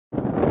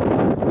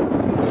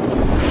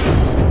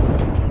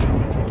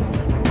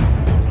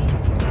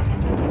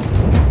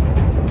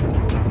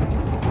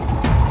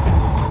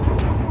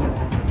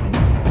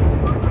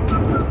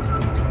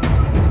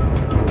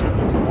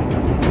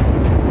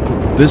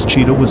This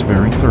cheetah was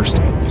very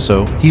thirsty,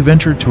 so he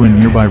ventured to a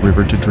nearby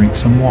river to drink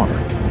some water.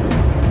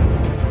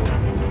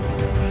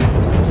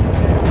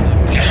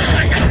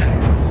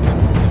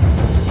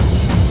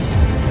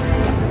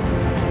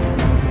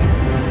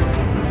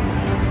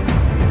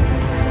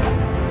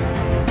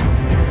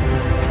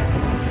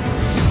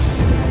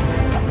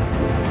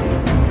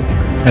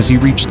 As he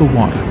reached the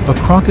water, a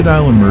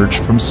crocodile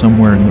emerged from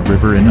somewhere in the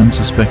river. An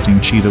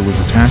unsuspecting cheetah was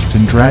attacked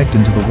and dragged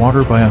into the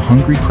water by a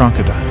hungry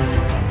crocodile.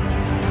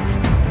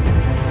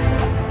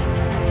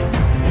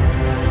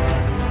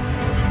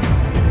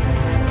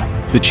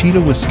 The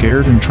cheetah was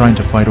scared and tried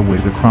to fight away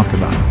the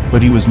crocodile,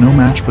 but he was no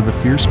match for the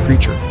fierce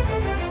creature.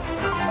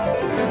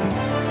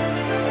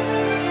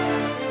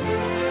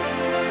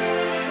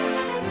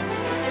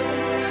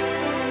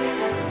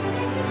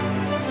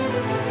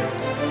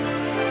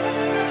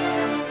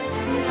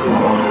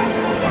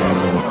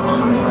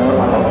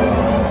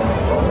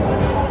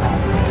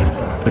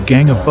 A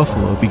gang of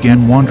buffalo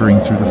began wandering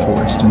through the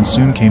forest and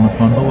soon came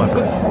upon the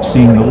leopard.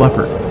 Seeing the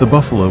leopard, the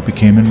buffalo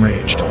became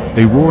enraged.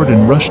 They roared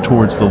and rushed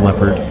towards the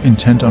leopard,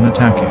 intent on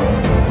attacking.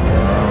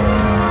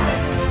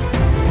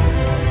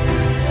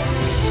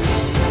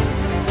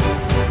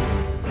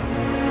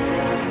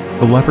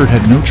 The leopard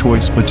had no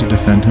choice but to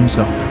defend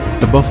himself.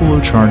 The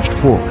buffalo charged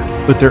forward,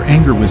 but their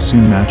anger was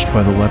soon matched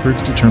by the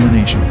leopard's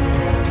determination.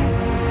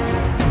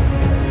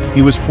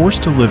 He was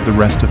forced to live the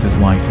rest of his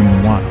life in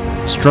the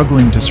wild,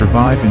 struggling to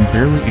survive and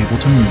barely able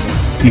to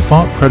move. He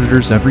fought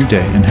predators every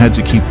day and had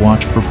to keep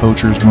watch for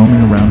poachers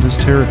roaming around his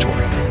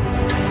territory.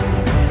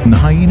 When the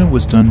hyena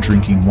was done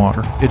drinking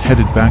water, it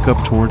headed back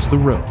up towards the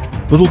road.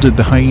 Little did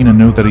the hyena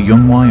know that a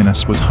young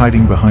lioness was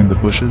hiding behind the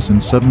bushes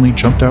and suddenly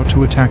jumped out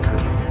to attack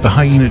her. The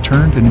hyena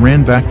turned and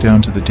ran back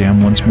down to the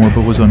dam once more,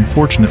 but was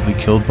unfortunately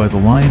killed by the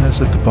lioness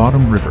at the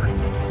bottom river.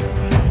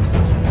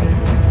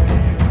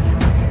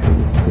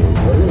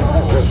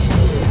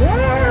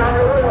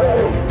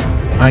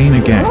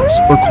 Hyena gangs,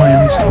 or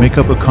clans, make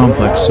up a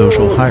complex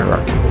social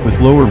hierarchy, with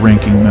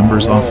lower-ranking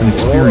members often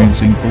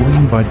experiencing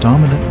bullying by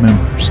dominant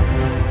members.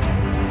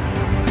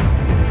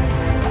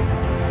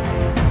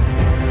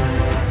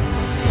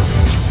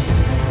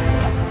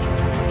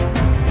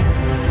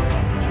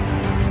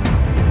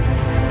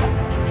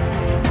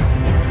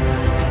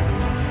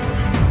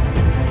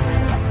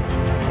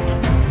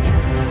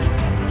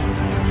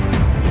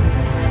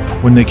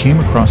 When they came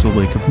across a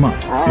lake of mud,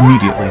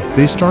 immediately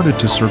they started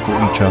to circle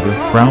each other,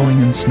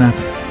 growling and snapping.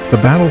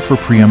 The battle for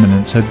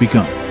preeminence had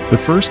begun. The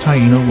first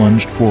hyena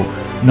lunged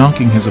forward,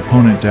 knocking his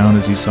opponent down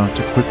as he sought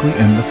to quickly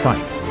end the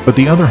fight. But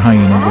the other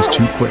hyena was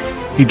too quick.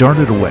 He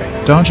darted away,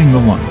 dodging the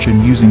lunge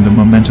and using the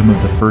momentum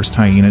of the first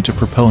hyena to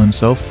propel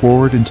himself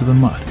forward into the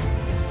mud.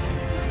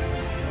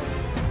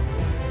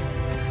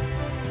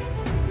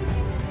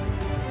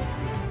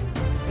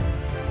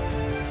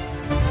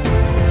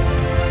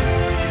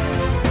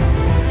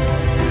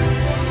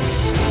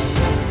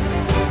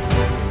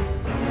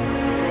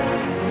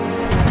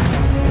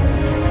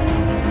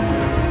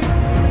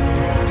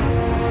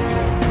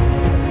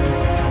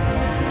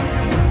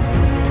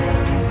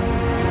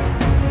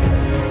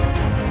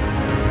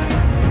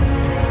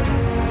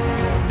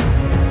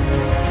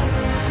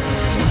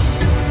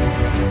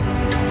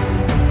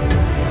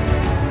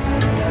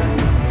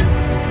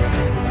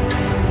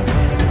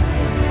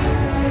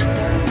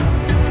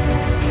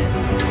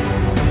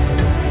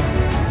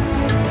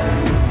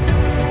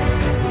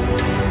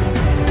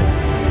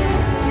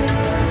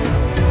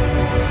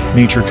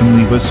 Nature can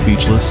leave us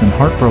speechless and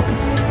heartbroken.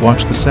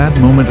 Watch the sad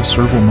moment a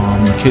serval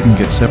mom and kitten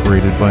get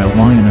separated by a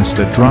lioness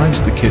that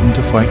drives the kitten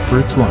to fight for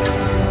its life.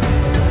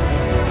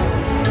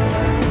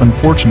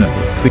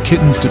 Unfortunately, the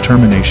kitten's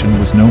determination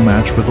was no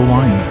match for the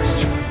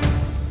lioness.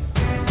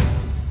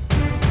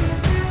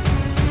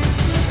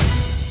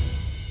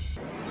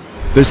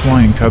 This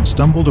lion cub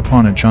stumbled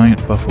upon a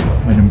giant buffalo,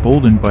 and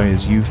emboldened by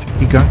his youth,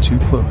 he got too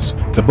close.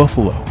 The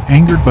buffalo,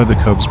 angered by the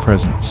cub's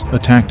presence,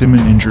 attacked him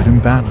and injured him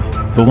badly.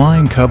 The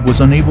lion cub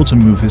was unable to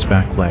move his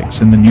back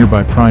legs, and the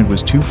nearby pride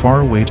was too far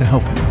away to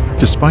help him.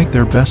 Despite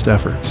their best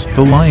efforts,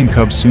 the lion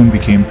cub soon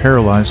became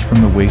paralyzed from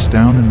the waist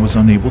down and was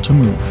unable to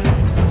move.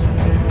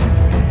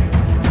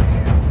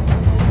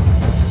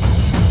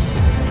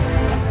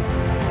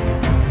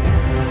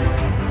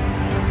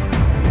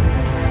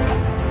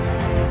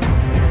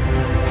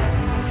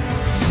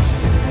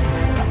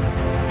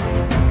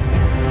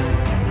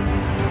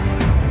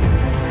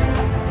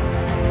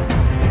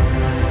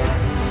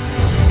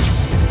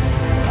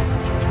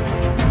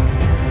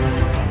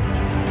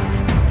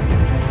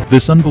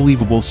 This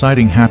unbelievable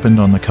sighting happened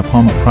on the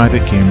Kapama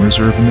Private Game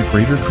Reserve in the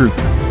Greater Kruger.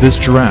 This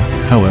giraffe,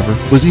 however,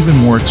 was even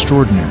more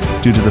extraordinary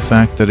due to the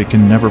fact that it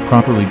can never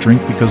properly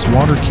drink because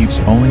water keeps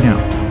falling out.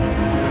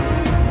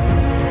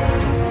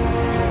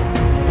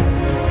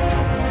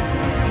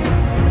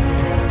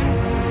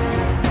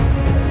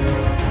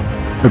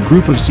 A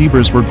group of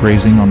zebras were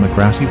grazing on the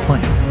grassy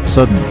plain.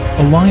 Suddenly,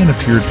 a lion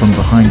appeared from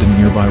behind a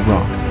nearby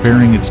rock,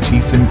 baring its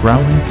teeth and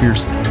growling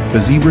fiercely. The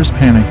zebras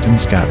panicked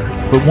and scattered,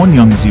 but one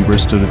young zebra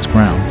stood its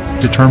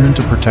ground, determined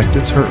to protect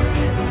its herd.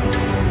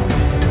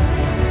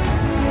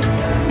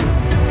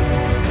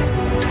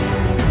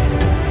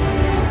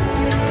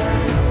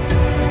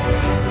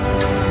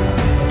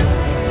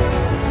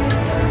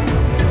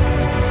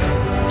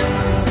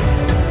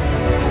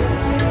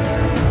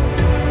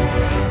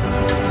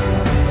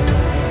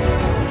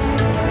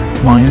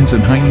 Lions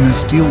and hyenas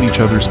steal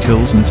each other's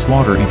kills and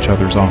slaughter each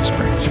other's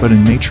offspring, but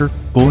in nature,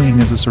 bullying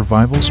is a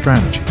survival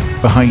strategy.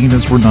 The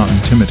hyenas were not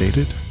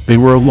intimidated. They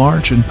were a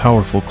large and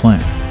powerful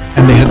clan,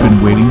 and they had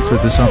been waiting for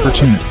this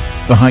opportunity.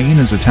 The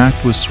hyenas'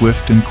 attack was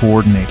swift and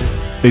coordinated.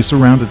 They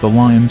surrounded the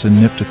lions and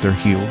nipped at their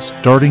heels,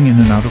 darting in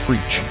and out of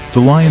reach.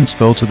 The lions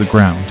fell to the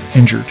ground,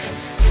 injured.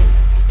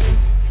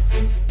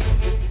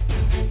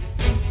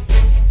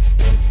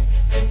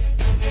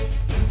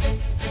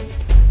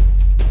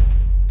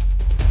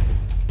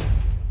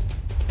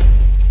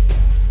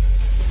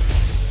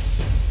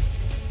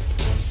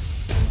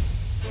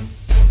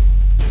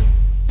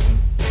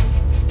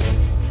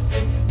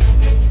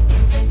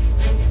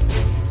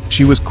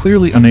 She was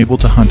clearly unable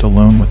to hunt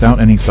alone without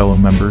any fellow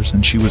members,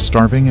 and she was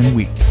starving and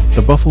weak.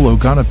 The buffalo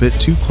got a bit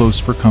too close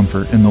for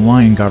comfort, and the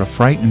lion got a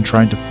fright and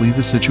tried to flee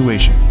the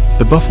situation.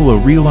 The buffalo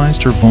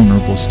realized her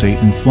vulnerable state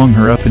and flung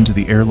her up into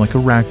the air like a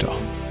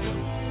ragdoll.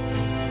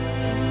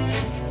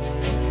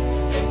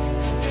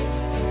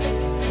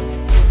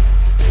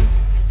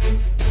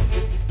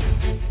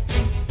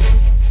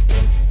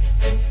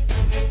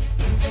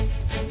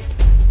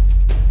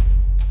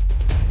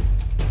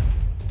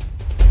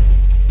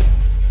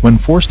 When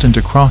forced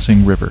into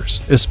crossing rivers,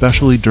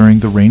 especially during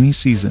the rainy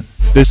season,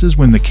 this is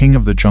when the king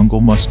of the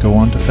jungle must go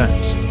on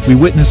defense. We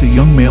witness a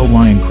young male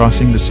lion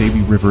crossing the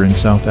Sabi River in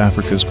South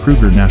Africa's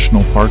Kruger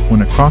National Park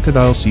when a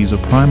crocodile sees a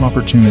prime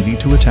opportunity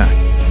to attack.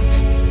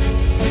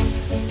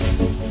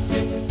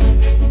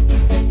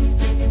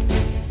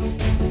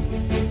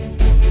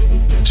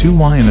 Two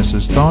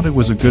lionesses thought it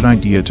was a good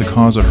idea to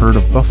cause a herd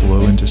of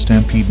buffalo into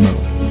stampede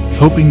mode,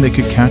 hoping they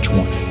could catch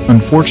one.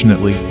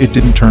 Unfortunately, it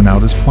didn't turn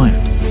out as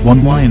planned.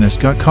 One lioness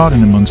got caught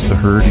in amongst the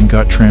herd and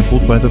got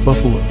trampled by the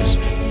buffaloes.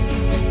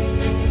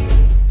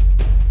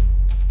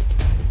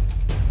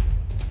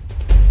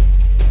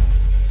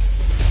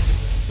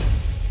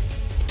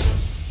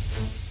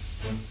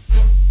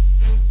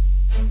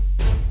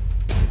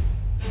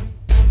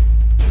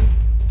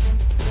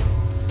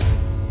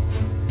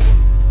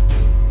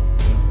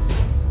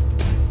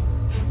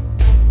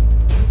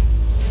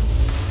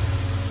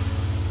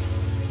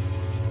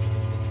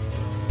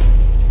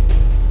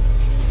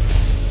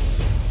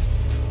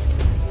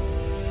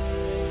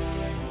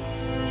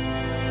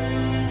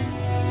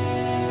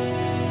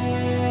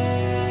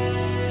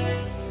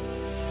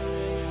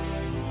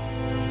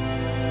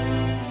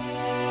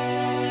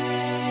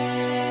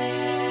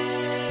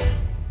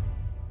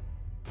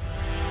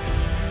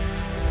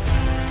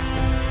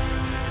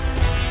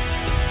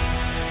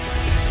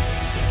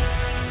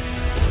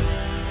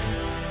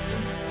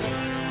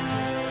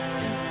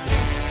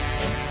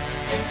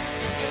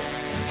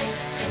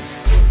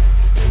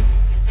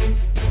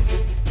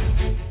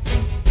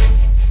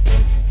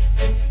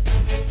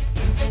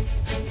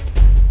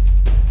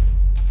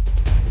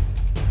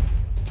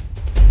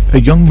 A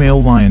young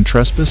male lion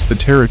trespassed the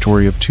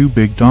territory of two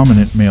big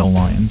dominant male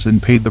lions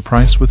and paid the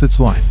price with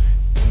its life.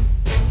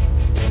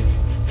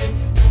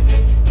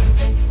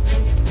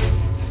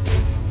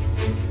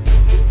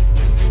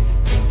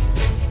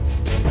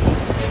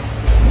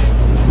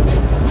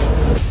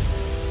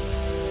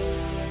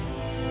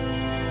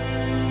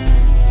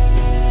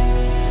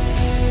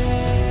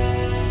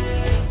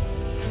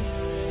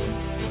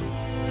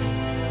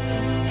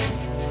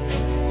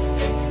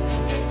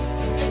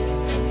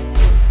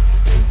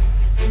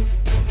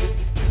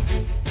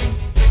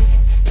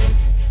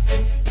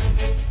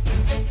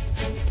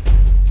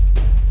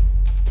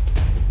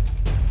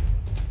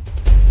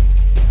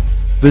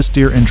 This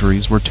deer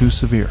injuries were too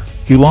severe.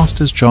 He lost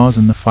his jaws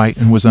in the fight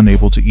and was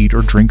unable to eat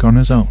or drink on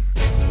his own.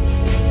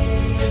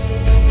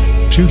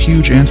 Two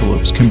huge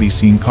antelopes can be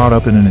seen caught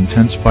up in an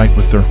intense fight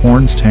with their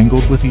horns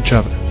tangled with each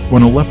other.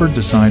 When a leopard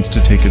decides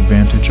to take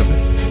advantage of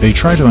it, they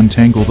try to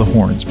untangle the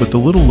horns, but the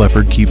little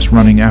leopard keeps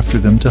running after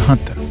them to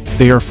hunt them.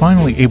 They are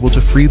finally able to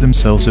free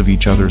themselves of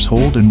each other's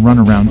hold and run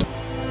around.